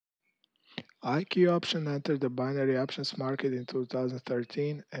IQ Option entered the binary options market in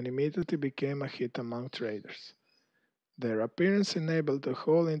 2013 and immediately became a hit among traders. Their appearance enabled the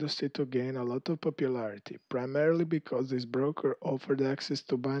whole industry to gain a lot of popularity, primarily because this broker offered access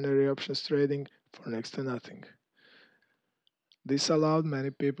to binary options trading for next to nothing. This allowed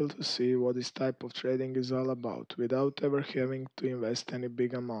many people to see what this type of trading is all about without ever having to invest any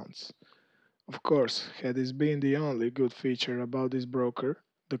big amounts. Of course, had this been the only good feature about this broker,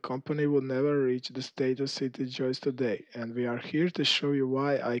 the company would never reach the status it enjoys today, and we are here to show you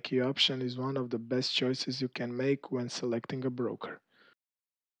why IQ Option is one of the best choices you can make when selecting a broker.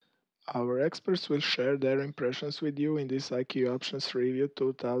 Our experts will share their impressions with you in this IQ Options Review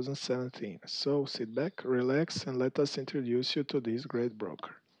 2017. So sit back, relax, and let us introduce you to this great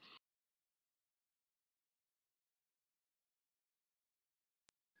broker.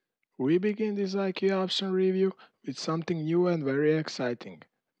 We begin this IQ option review with something new and very exciting,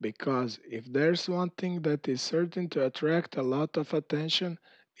 because if there's one thing that is certain to attract a lot of attention,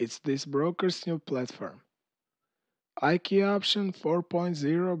 it's this broker's new platform. IQ Option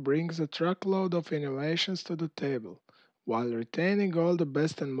 4.0 brings a truckload of innovations to the table, while retaining all the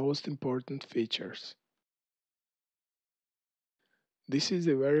best and most important features. This is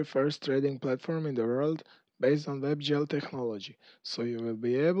the very first trading platform in the world based on WebGL technology, so you will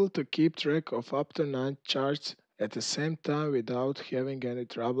be able to keep track of up to 9 charts at the same time without having any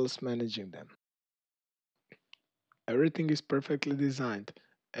troubles managing them. Everything is perfectly designed,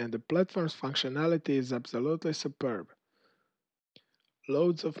 and the platform's functionality is absolutely superb.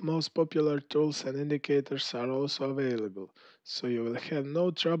 Loads of most popular tools and indicators are also available, so you will have no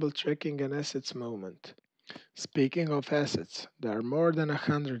trouble tracking an asset's movement. Speaking of assets, there are more than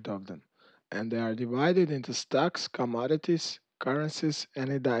 100 of them, and they are divided into stocks, commodities, currencies, and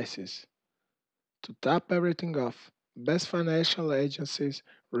indices. To top everything off, best financial agencies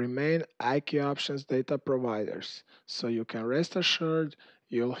remain IQ Options data providers, so you can rest assured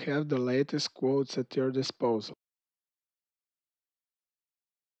you'll have the latest quotes at your disposal.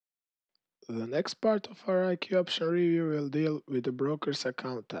 The next part of our IQ Option review will deal with the broker's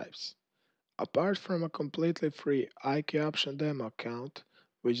account types. Apart from a completely free IQ Option demo account,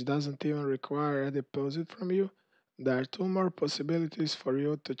 which doesn't even require a deposit from you, there are two more possibilities for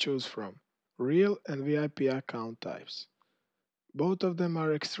you to choose from: real and VIP account types. Both of them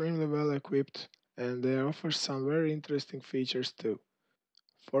are extremely well equipped and they offer some very interesting features too.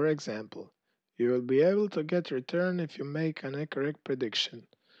 For example, you will be able to get return if you make an accurate prediction,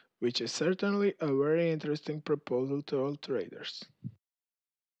 which is certainly a very interesting proposal to all traders.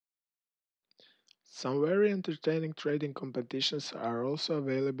 Some very entertaining trading competitions are also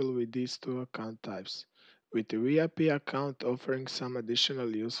available with these two account types, with the VIP account offering some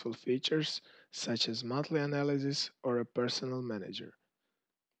additional useful features such as monthly analysis or a personal manager.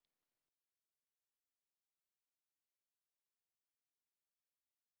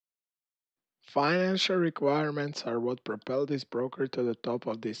 Financial requirements are what propelled this broker to the top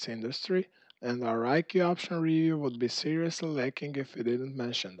of this industry, and our IQ option review would be seriously lacking if we didn't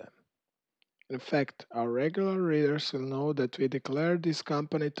mention them. In fact, our regular readers will know that we declared this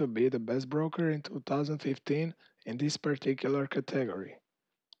company to be the best broker in 2015 in this particular category.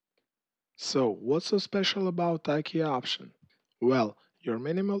 So, what's so special about IKEA option? Well, your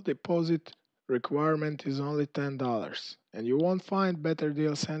minimal deposit requirement is only $10, and you won't find better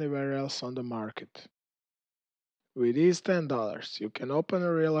deals anywhere else on the market. With these $10, you can open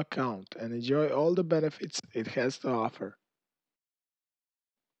a real account and enjoy all the benefits it has to offer.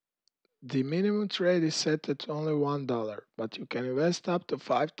 The minimum trade is set at only $1, but you can invest up to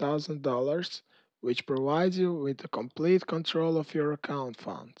 $5,000, which provides you with a complete control of your account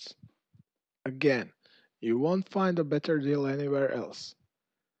funds. Again, you won't find a better deal anywhere else.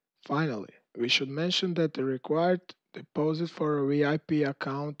 Finally, we should mention that the required deposit for a VIP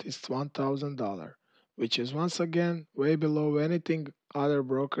account is $1,000, which is once again way below anything other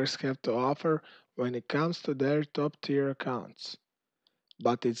brokers have to offer when it comes to their top tier accounts.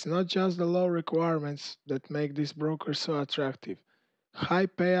 But it's not just the low requirements that make this broker so attractive. High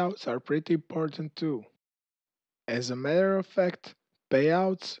payouts are pretty important too. As a matter of fact,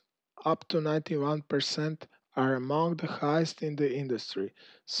 payouts up to 91% are among the highest in the industry,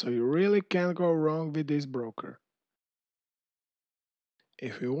 so you really can't go wrong with this broker.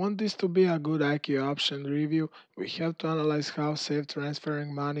 If we want this to be a good IQ option review, we have to analyze how safe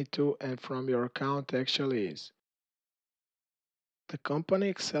transferring money to and from your account actually is. The company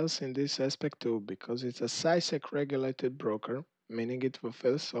excels in this aspect too because it's a SISAC regulated broker, meaning it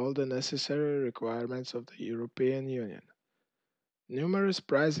fulfills all the necessary requirements of the European Union. Numerous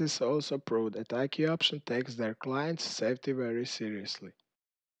prizes also prove that IQ Option takes their clients' safety very seriously.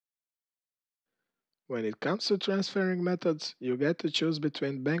 When it comes to transferring methods, you get to choose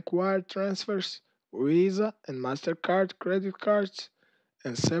between bank wire transfers, Visa and MasterCard credit cards,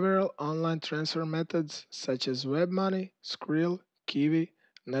 and several online transfer methods such as WebMoney, Skrill, Kiwi,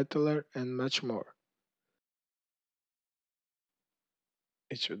 Neteller, and much more.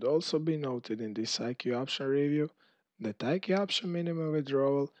 It should also be noted in this IQ option review that IQ option minimum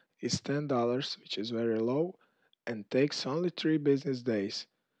withdrawal is $10, which is very low and takes only 3 business days.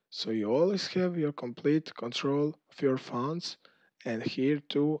 So you always have your complete control of your funds, and here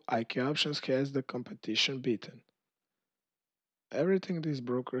too IQ options has the competition beaten. Everything this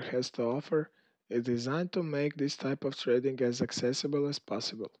broker has to offer is designed to make this type of trading as accessible as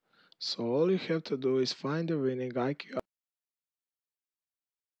possible. So all you have to do is find the winning IQ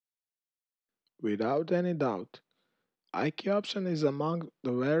without any doubt. IQ Option is among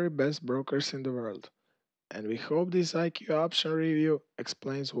the very best brokers in the world, and we hope this IQ Option review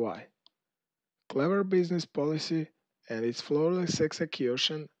explains why. Clever business policy and its flawless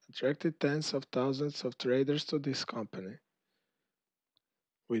execution attracted tens of thousands of traders to this company.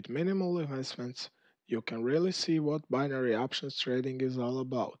 With minimal investments, you can really see what binary options trading is all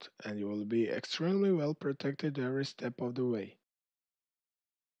about, and you will be extremely well protected every step of the way.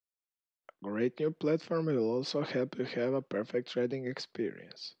 A great new platform will also help you have a perfect trading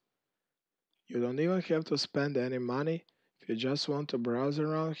experience. You don't even have to spend any money. If you just want to browse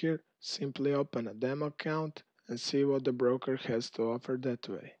around here, simply open a demo account and see what the broker has to offer that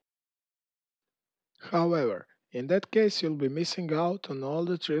way. However, in that case you'll be missing out on all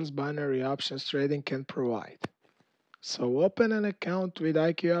the thrills binary options trading can provide. So open an account with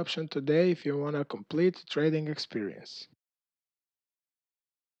IQ Option today if you want a complete trading experience.